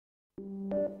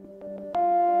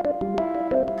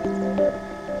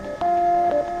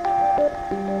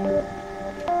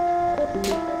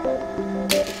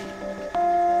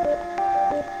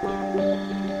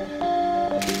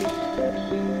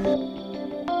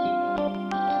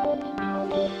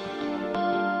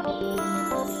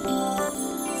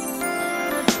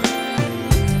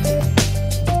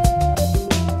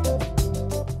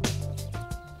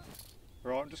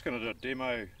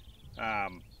demo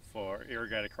for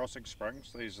irrigator crossing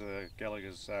springs. These are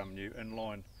Gallagher's new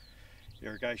inline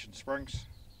irrigation springs.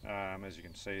 As you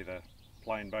can see, they're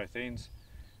plain both ends.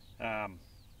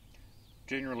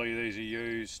 Generally these are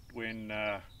used when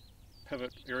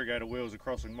pivot irrigator wheels are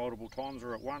crossing multiple times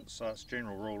or at once, so it's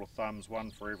general rule of thumbs,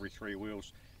 one for every 3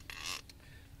 wheels.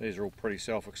 These are all pretty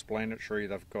self-explanatory.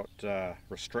 They've got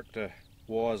restrictor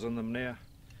wires in them now,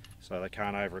 so they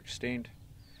can't overextend.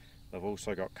 They've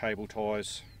also got cable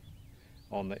ties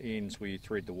on the ends where you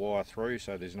thread the wire through,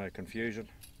 so there's no confusion.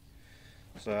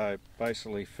 So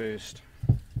basically, first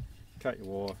cut your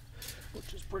wire,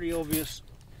 which is pretty obvious.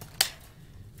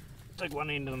 Dig one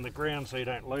end in the ground so you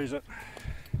don't lose it.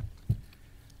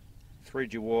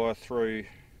 Thread your wire through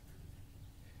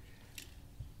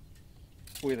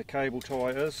where the cable tie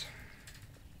is.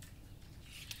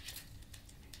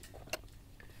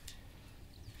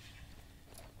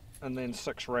 And then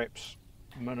 6 wraps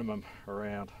minimum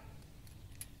around.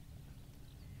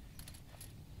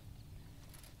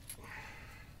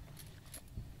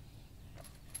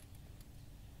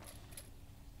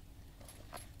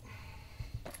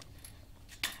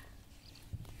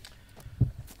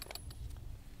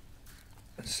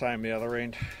 And same the other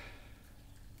end,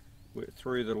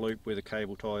 through the loop where the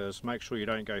cable tie is. Make sure you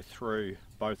don't go through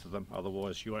both of them,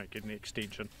 otherwise you won't get any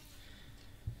extension.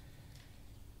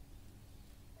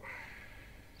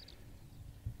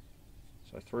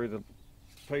 So through the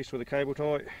piece with the cable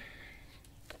tie,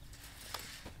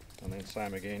 and then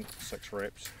same again, 6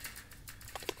 wraps.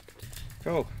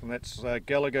 Cool, and that's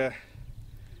Gallagher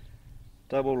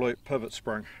double loop pivot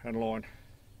spring in line.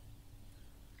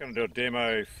 I'm going to do a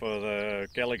demo for the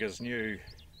Gallagher's new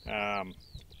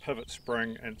pivot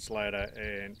spring insulator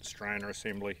and strainer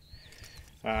assembly.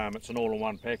 It's an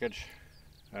all-in-one package.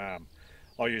 I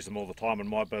use them all the time in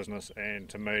my business, and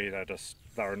to me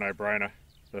they're a no-brainer.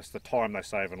 The time they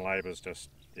save in labour is just,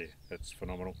 yeah, it's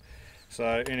phenomenal.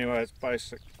 So anyway, it's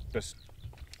basic. Just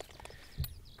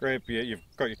grab you've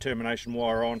got your termination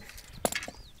wire on,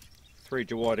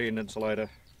 thread your wide end insulator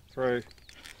through,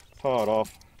 tie it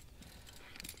off.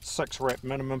 6 wrap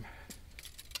minimum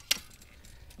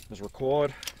is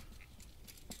required.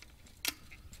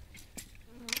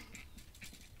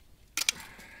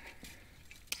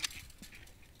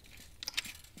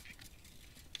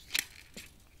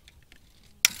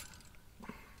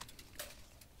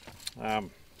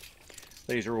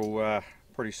 These are all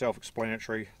pretty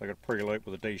self-explanatory. They've got a pre-loop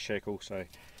with a D-shackle, so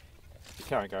you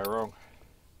can't go wrong.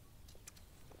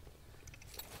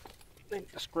 Then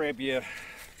just grab your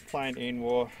plain end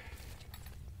wire,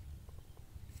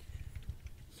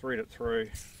 thread it through.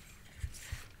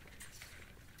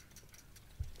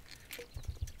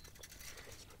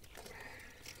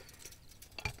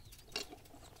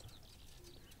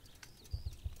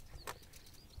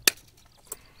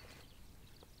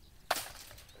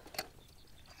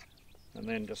 And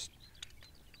then just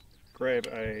grab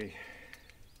a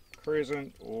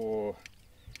crescent or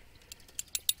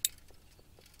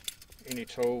any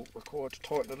tool required to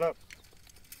tighten it up,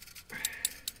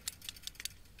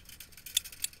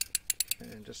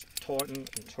 and just tighten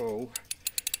until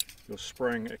your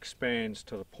spring expands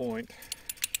to the point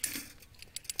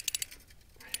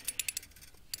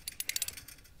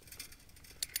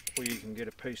where you can get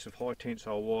a piece of high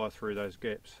tensile wire through those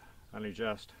gaps, only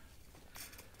just.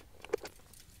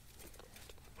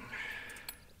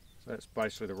 So that's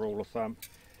basically the rule of thumb.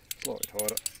 Slightly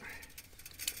tighter.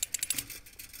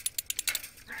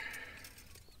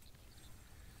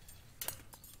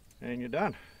 And you're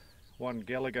done. One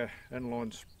Gallagher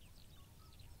inline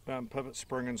pivot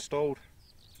spring installed.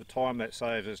 The time that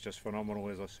saves is just phenomenal,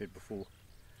 as I said before.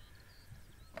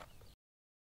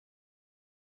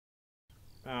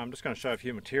 I'm just going to show a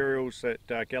few materials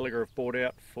that Gallagher have bought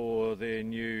out for their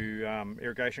new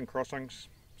irrigation crossings.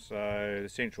 So the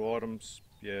essential items: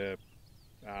 your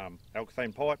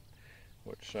alkathene pipe,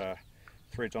 which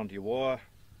threads onto your wire,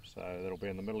 so that'll be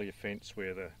in the middle of your fence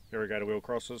where the irrigator wheel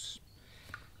crosses.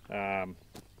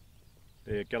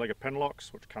 They're Gallagher pin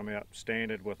locks, which come out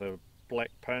standard with a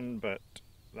black pin, but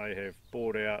they have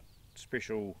bought out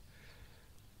special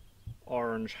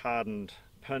orange hardened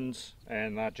pins,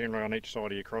 and they're generally on each side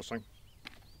of your crossing.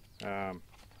 The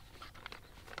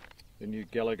new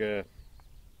Gallagher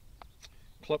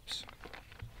clips,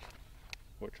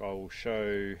 which I will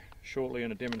show shortly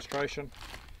in a demonstration.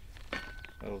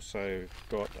 Also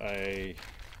got their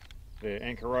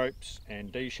anchor ropes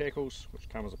and D-shackles, which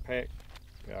come as a pack,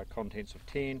 contents of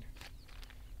 10.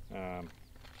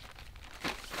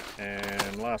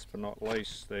 And last but not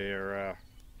least, their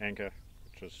anchor,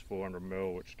 which is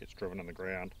 400mm, which gets driven in the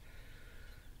ground.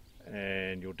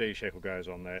 and your D shackle goes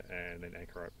on that, and then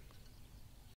anchor rope.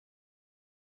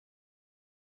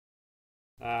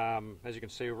 As you can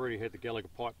see, we've already had the Gallagher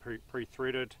pipe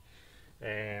pre-threaded,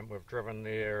 and we've driven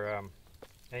their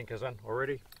anchors in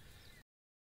already.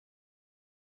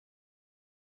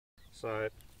 So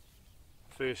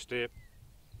first step,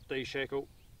 D shackle,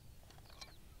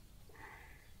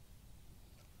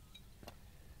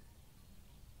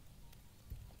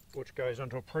 which goes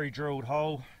into a pre-drilled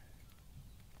hole.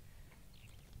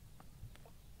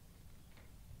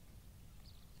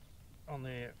 On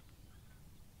their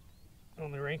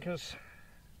anchors.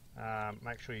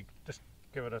 Make sure you just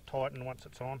give it a tighten once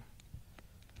it's on.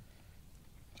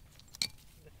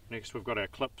 Next we've got our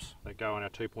clips that go on our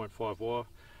 2.5 wire.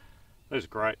 These are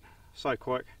great, so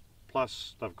quick,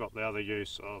 plus they've got the other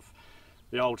use of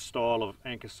the old style of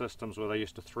anchor systems where they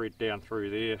used to thread down through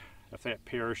there. If that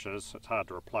perishes, it's hard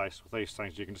to replace. With these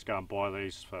things you can just go and buy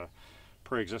these for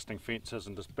pre-existing fences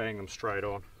and just bang them straight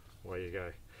on. Away you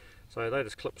go. So they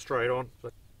just clip straight on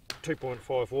the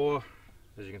 2.5 wire.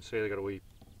 As you can see, they've got a wee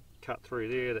cut through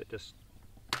there that just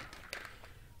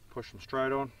push them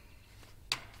straight on.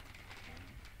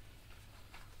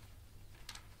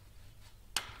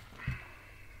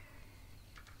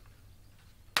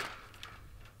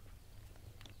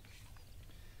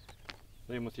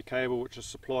 Then with your cable, which is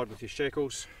supplied with your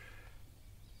shackles,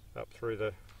 up through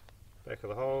the back of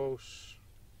the holes.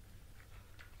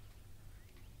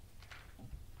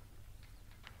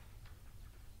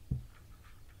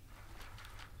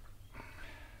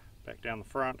 Back down the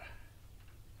front.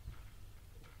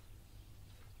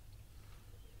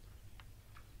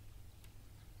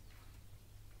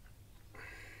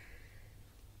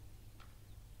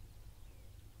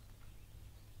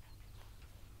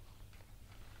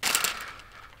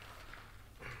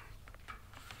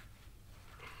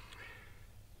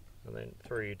 And then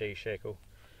through your D shackle.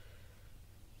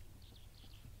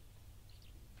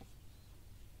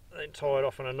 And then tie it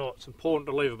off in a knot. It's important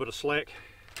to leave a bit of slack,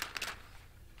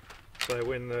 so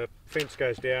when the fence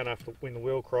goes down, when the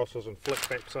wheel crosses and flicks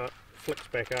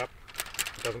back up,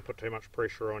 it doesn't put too much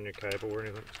pressure on your cable or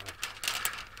anything.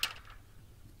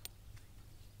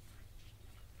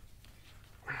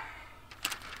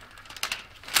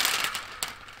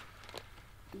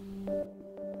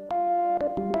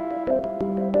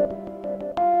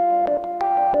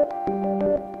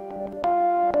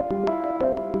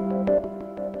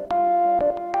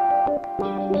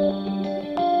 So.